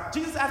first time.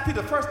 Jesus asked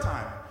Peter the first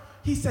time.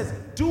 He says,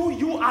 do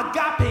you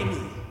agape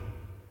me?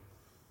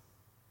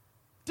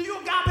 Do you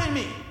agape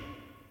me?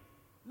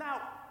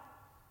 Now,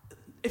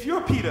 if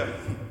you're Peter,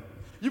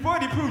 you've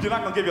already proved you're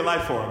not going to give your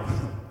life for him.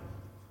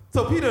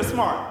 So Peter is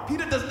smart.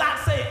 Peter does not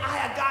say,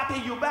 I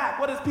agape you back.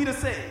 What does Peter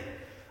say?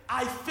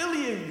 I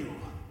philia you.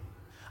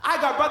 I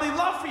got brotherly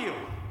love for you.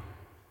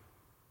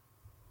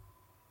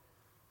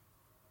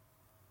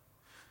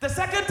 The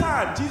second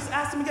time, Jesus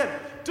asked him again,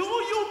 do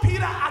you,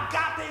 Peter,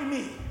 agape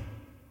me?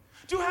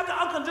 Do you have the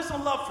unconditional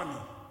love for me?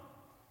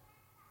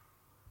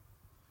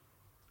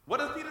 What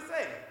does Peter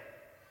say?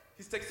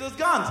 He sticks to his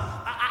guns.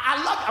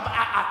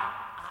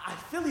 I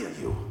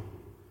philia you.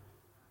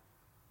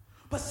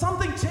 But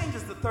something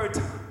changes the 3rd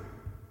time.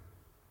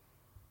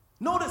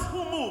 Notice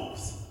who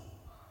moves.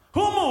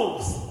 Who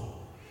moves?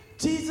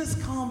 Jesus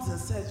comes and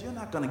says, you're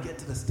not going to get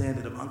to the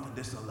standard of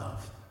unconditional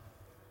love.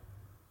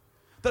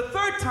 The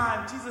 3rd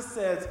time, Jesus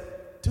says,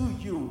 do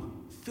you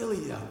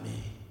philia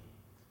me?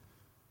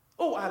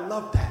 Oh, I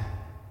love that.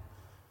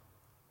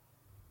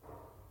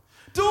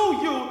 Do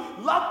you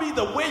love me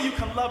the way you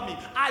can love me?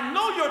 I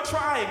know you're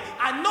trying.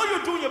 I know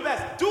you're doing your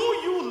best. Do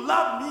you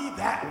love me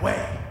that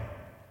way?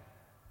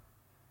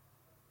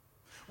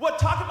 We're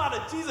talking about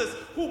a Jesus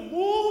who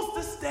moves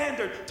the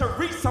standard to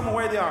reach someone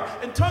where they are.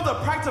 In terms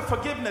of practice of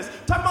forgiveness,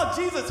 talking about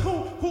Jesus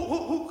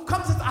who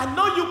comes and says, I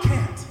know you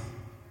can't.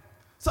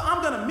 So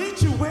I'm going to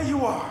meet you where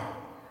you are.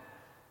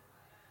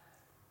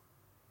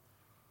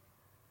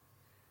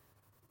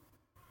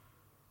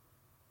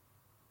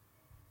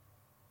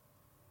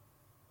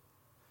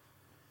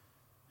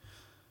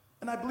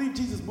 And I believe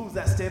Jesus moves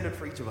that standard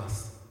for each of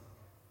us.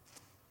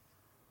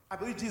 I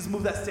believe Jesus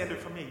moved that standard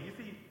for me. You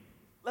see,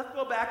 let's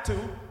go back to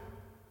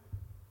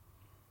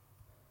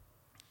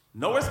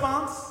no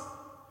response,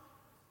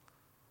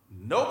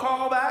 no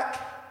call back,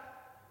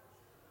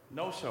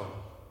 no show.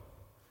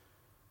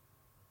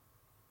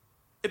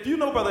 If you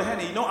know Brother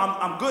Henny, you know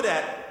I'm good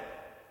at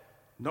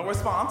No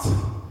response.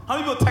 How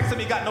many people texted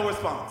me got no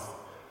response?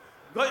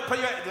 Go ahead,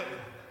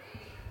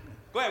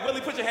 go ahead,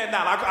 Willie, put your hand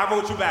down. I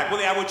wrote you back.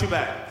 Willie, I wrote you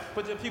back.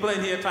 Put your people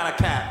in here trying to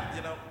cap,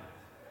 you know.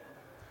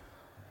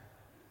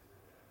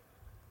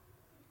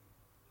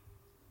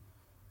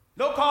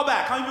 No call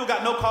back. How many people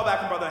got no call back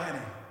from Brother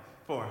Ohene?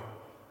 4.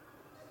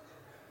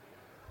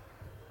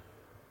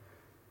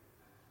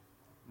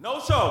 No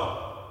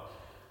show.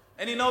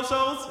 Any no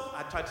shows?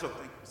 I tried to show.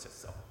 It's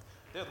just so.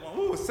 There's one.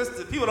 Ooh,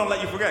 sister. People don't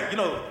let you forget. You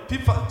know,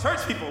 people,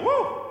 church people.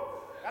 Woo,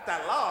 got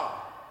that law.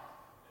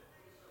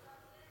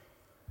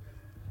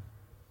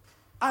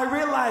 I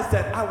realized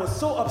that I was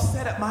so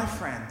upset at my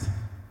friend,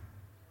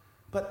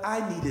 but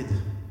I needed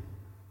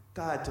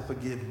God to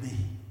forgive me.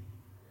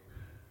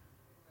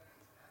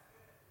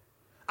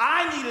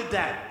 I needed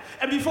that.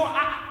 And before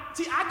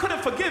I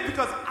couldn't forgive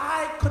because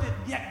I couldn't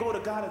yet go to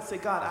God and say,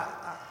 God,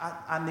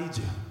 I need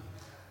you.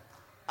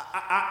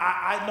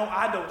 I know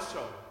I don't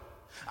show.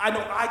 I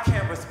know I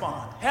can't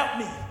respond. Help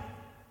me.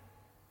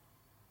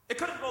 It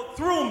couldn't go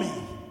through me.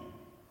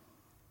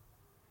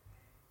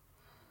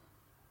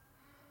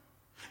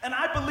 And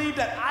I believe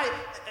that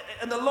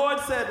and the Lord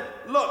said,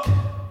 look,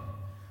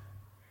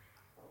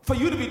 for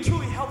you to be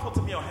truly helpful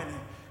to me, Ohene,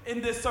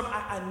 in this sermon,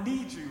 I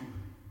need you.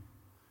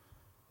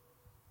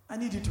 I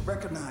need you to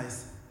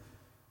recognize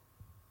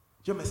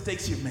your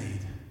mistakes you've made.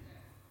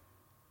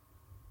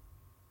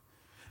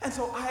 And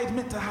so I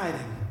admit to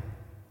hiding.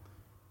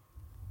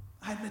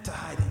 I admit to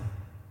hiding.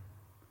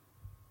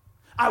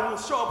 I will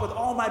show up with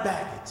all my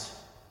baggage.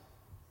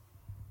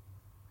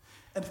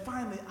 And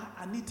finally,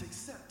 I need to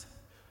accept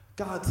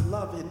God's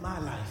love in my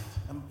life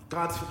and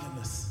God's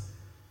forgiveness.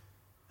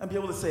 And be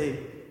able to say,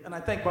 and I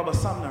thank Brother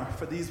Sumner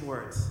for these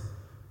words,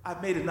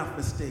 I've made enough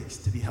mistakes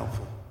to be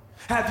helpful.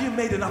 Have you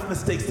made enough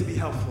mistakes to be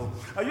helpful?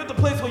 Are you at the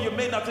place where you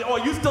made enough, or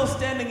are you still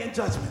standing in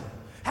judgment?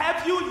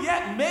 Have you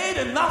yet made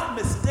enough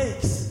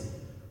mistakes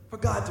for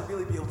God to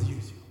really be able to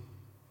use you?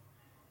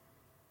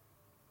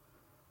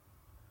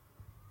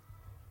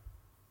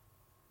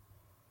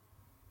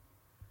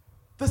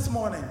 This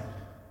morning,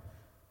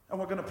 and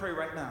we're going to pray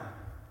right now,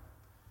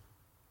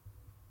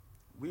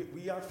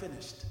 we are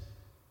finished.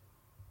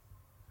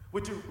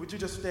 Would you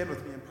just stand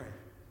with me and pray?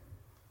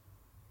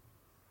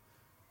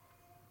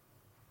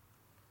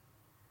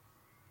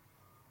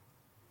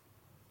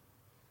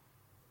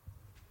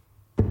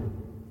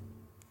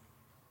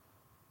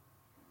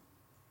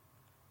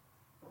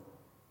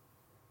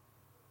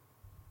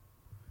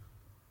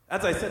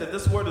 As I said, if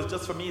this word is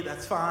just for me,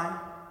 that's fine.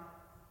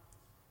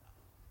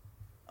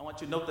 I want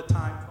you to note the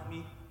time for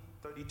me,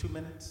 32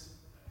 minutes.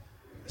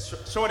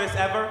 Shortest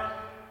ever.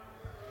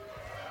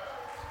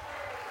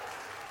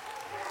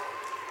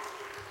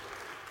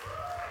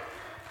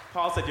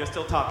 Paul said, you're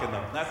still talking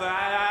though. That's okay.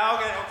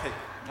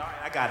 All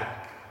right, I got it.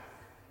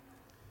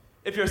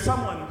 If you're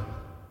someone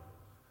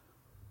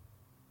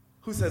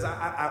who says,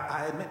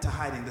 I admit to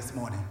hiding this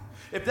morning.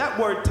 If that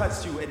word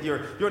touched you and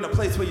you're in a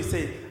place where you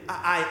say,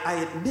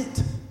 I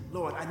admit,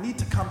 Lord, I need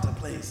to come to a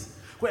place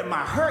where my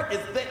hurt is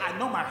there. I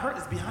know my hurt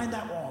is behind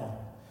that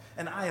wall,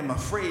 and I am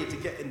afraid to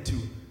get into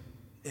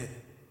it.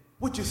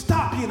 Would you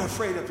stop being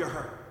afraid of your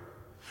hurt?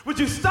 Would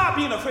you stop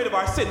being afraid of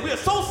our sin? We are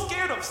so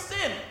scared of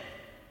sin.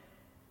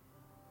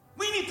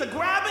 We need to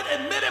grab it,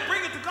 admit it,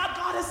 bring it to God.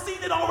 God has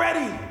seen it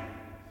already.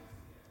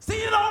 Seen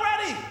it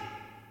already.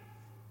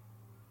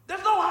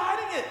 There's no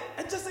hiding it.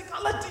 And just say,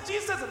 God, let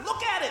Jesus says,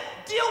 look at it,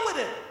 deal with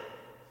it.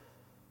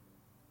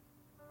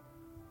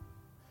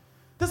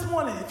 This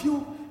morning,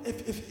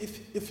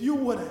 if you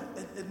would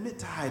admit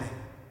to hiding,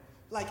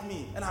 like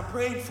me, and I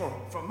prayed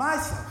for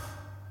myself.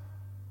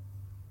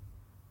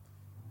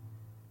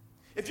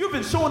 If you've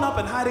been showing up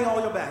and hiding all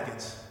your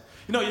baggage,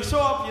 you show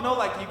up,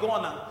 like you go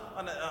on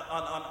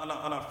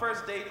a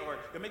first date, or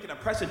you're making a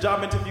pressure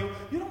job interview,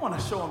 you don't want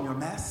to show them your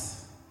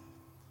mess.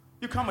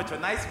 You come with your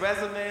nice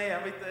resume,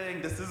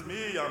 everything. This is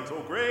me, I'm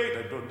so great,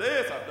 I've done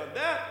this, I've done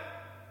that.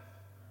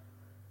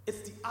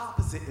 It's the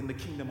opposite in the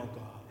kingdom of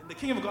God. In the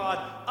kingdom of God,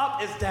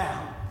 up is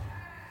down.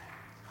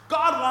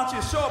 God wants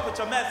you to show up with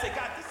your mess. Say,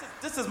 God,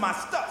 this is my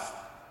stuff.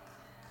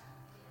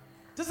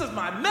 This is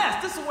my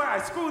mess. This is where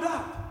I screwed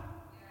up.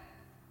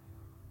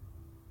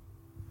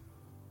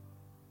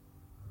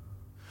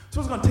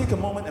 So we're going to take a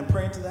moment and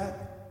pray into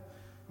that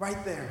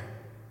right there.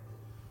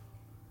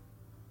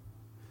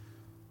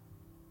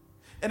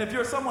 And if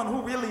you're someone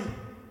who really,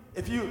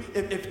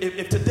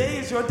 if today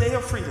is your day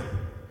of freedom,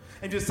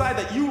 and you decide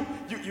that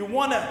you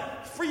want to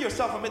free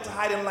yourself from it to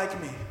hiding like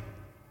me,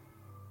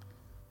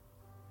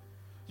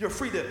 you're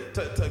free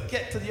to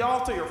get to the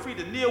altar. You're free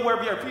to kneel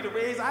wherever you're free to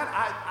raise.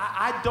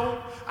 I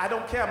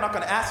don't care. I'm not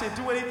going to ask you to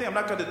do anything. I'm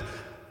not going to.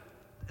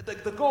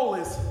 The goal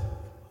is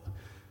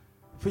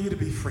for you to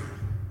be free,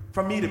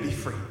 for me to be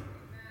free.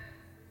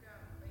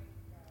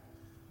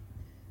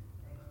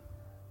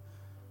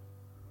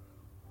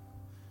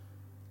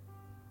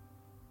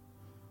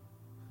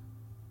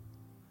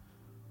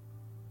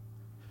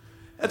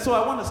 And so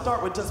I want to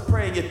start with just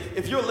praying.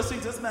 If you're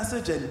listening to this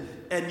message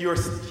and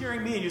you're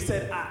hearing me and you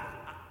said,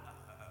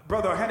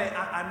 Brother Ohene,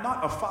 I'm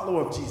not a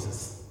follower of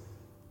Jesus.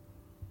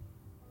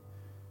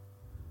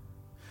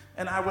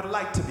 And I would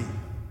like to be.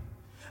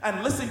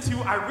 And listening to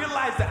you, I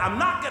realize that I'm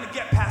not going to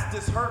get past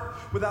this hurt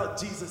without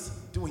Jesus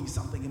doing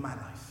something in my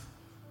life.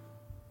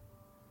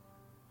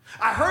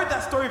 I heard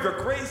that story of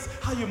your grace,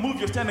 how you move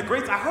your stand of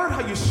grace. I heard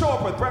how you show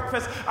up with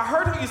breakfast. I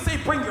heard how you say,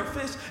 bring your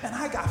fish, and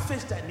I got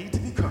fish that need to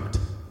be cooked.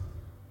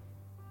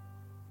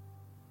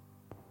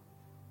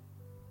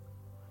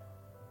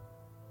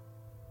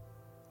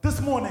 This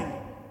morning,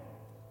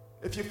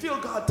 if you feel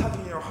God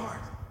tugging your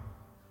heart,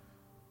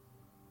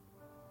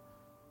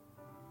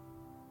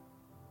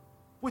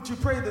 would you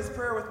pray this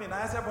prayer with me? And I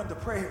ask everyone to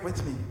pray it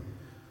with me.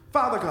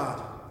 Father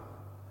God,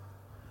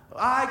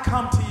 I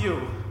come to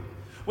you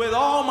with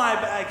all my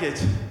baggage,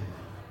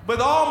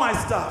 with all my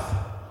stuff.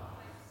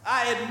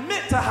 I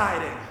admit to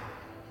hiding.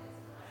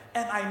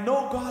 And I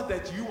know, God,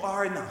 that you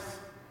are enough.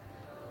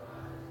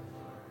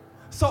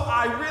 So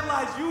I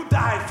realize you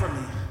died for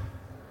me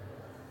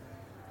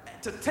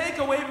to take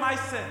away my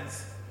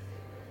sins.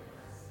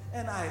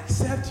 And I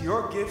accept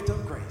your gift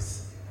of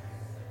grace.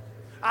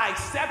 I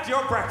accept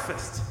your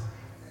breakfast.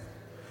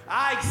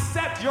 I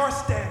accept your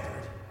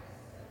standard.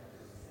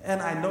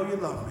 And I know you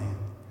love me.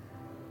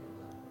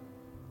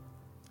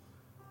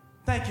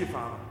 Thank you,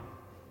 Father.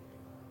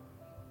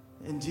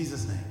 In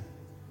Jesus' name.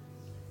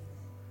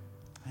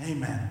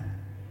 Amen.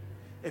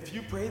 If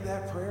you pray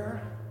that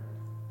prayer,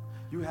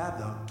 you have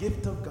the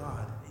gift of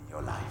God in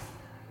your life.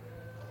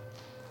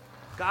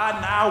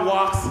 God now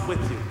walks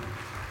with you.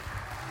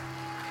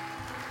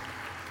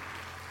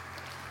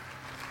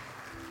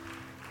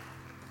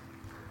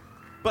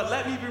 But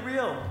let me be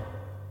real.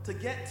 To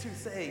get to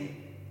saying,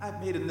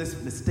 I've made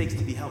mistakes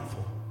to be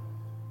helpful.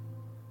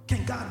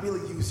 Can God really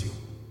use you?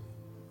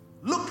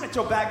 Look at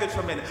your baggage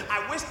for a minute.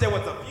 I wish there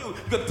was a view.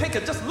 You could take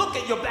it, just look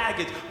at your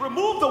baggage.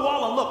 Remove the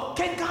wall and look.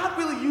 Can God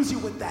really use you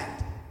with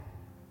that?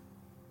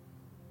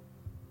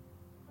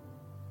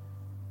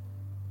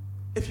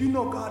 If you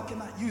know God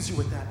cannot use you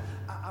with that,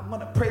 I'm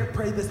going to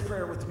pray this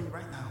prayer with me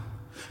right now.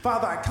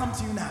 Father, I come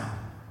to you now.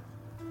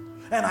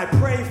 And I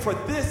pray for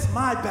this,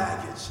 my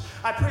baggage.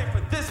 I pray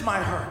for this, my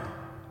hurt.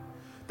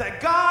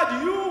 That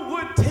God, you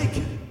would take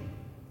it.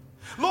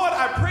 Lord,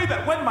 I pray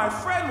that when my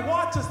friend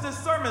watches this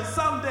sermon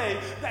someday,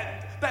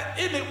 that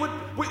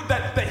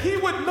he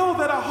would know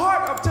that a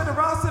heart of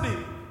generosity,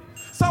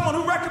 someone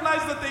who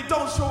recognizes that they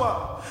don't show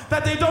up,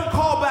 that they don't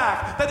call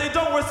back, that they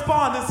don't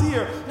respond, is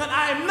here. And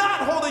I am not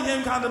holding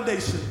him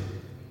condemnation.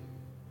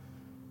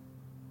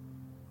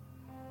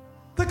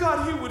 That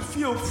God, he would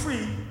feel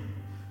free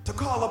to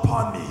call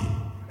upon me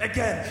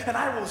again, and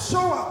I will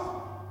show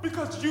up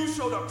because you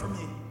showed up for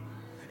me.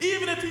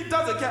 Even if he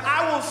doesn't care,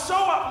 I will show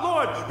up,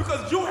 Lord,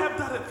 because you have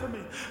done it for me.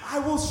 I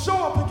will show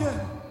up again.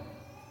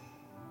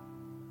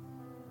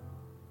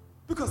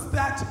 Because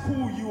that's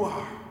who you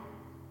are.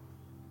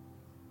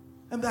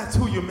 And that's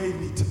who you made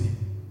me to be.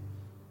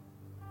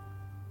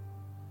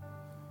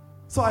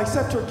 So I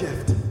accept your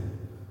gift.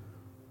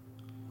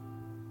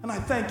 And I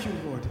thank you,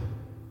 Lord,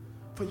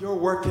 for your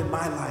work in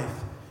my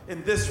life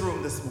in this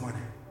room this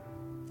morning.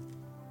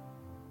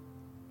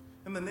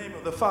 In the name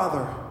of the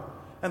Father,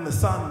 and the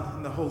Son,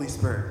 and the Holy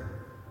Spirit.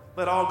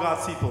 Let all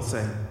God's people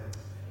say,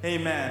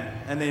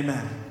 amen and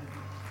amen.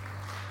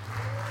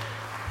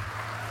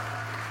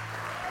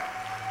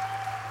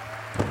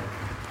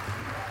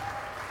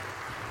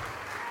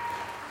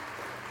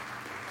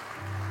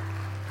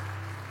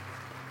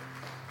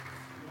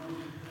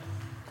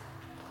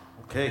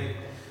 Okay.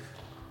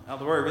 Now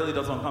the word really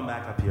doesn't come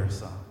back up here,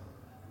 so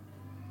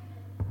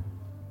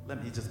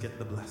let me just get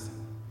the blessing.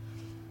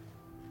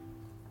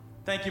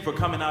 Thank you for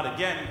coming out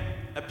again.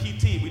 At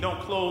PT, we don't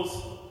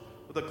close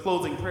with a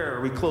closing prayer.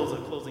 We close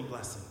with a closing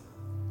blessing.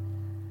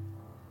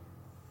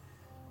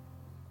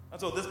 And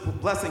so this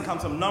blessing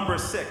comes from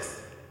Numbers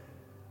 6,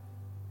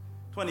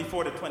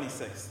 24 to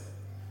 26.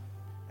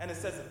 And it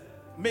says,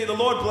 may the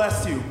Lord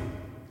bless you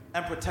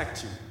and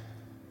protect you.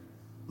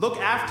 Look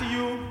after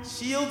you,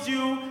 shield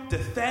you,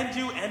 defend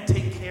you, and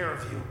take care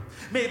of you.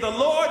 May the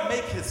Lord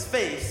make his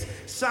face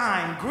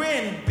shine,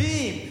 grin,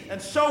 beam,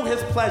 and show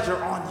his pleasure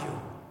on you.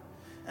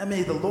 And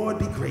may the Lord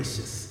be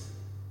gracious,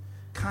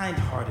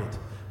 kind-hearted,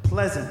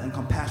 pleasant, and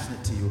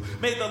compassionate to you.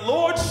 May the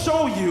Lord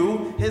show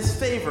you his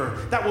favor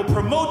that will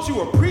promote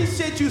you,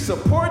 appreciate you,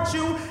 support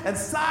you, and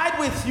side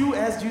with you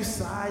as you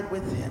side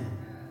with him.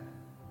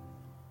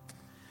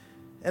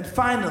 And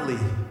finally,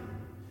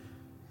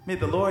 may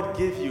the Lord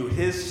give you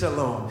his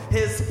shalom,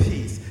 his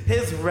peace,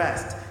 his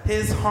rest,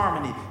 his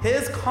harmony,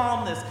 his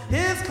calmness,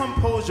 his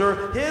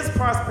composure, his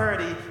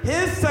prosperity,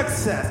 his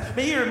success.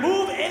 May he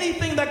remove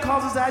anything that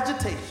causes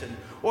agitation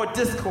or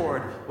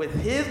discord with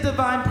his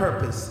divine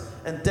purpose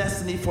and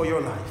destiny for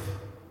your life.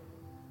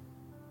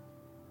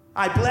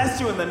 I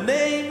bless you in the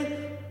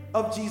name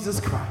of Jesus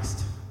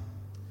Christ.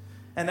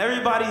 And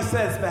everybody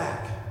says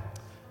back,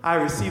 I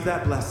receive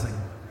that blessing.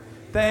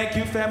 Thank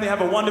you, family. Have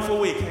a wonderful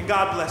week, and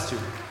God bless you.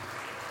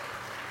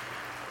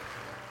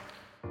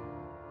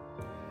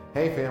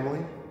 Hey, family.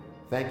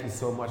 Thank you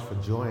so much for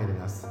joining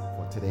us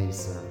for today's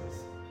service.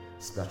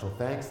 Special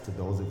thanks to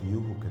those of you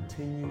who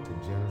continue to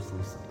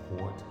generously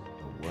support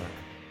the work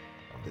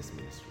of this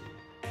ministry.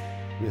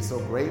 We are so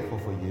grateful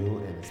for you,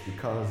 and it's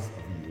because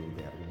of you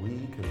that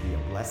we can be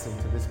a blessing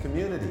to this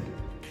community.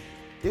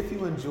 If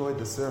you enjoyed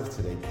the service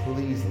today,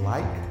 please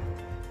like,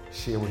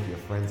 share with your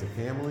friends and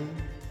family,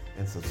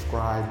 and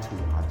subscribe to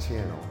our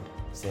channel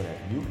so that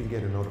you can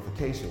get a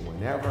notification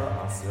whenever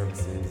our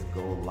services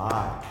go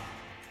live.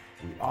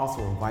 We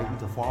also invite you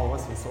to follow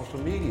us on social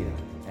media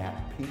at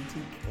PT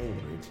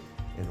Cambridge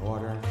in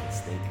order to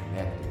stay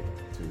connected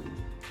to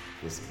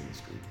this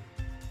ministry.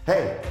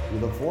 Hey, we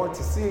look forward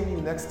to seeing you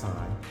next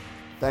time.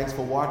 Thanks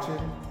for watching,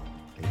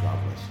 and God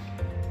bless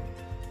you.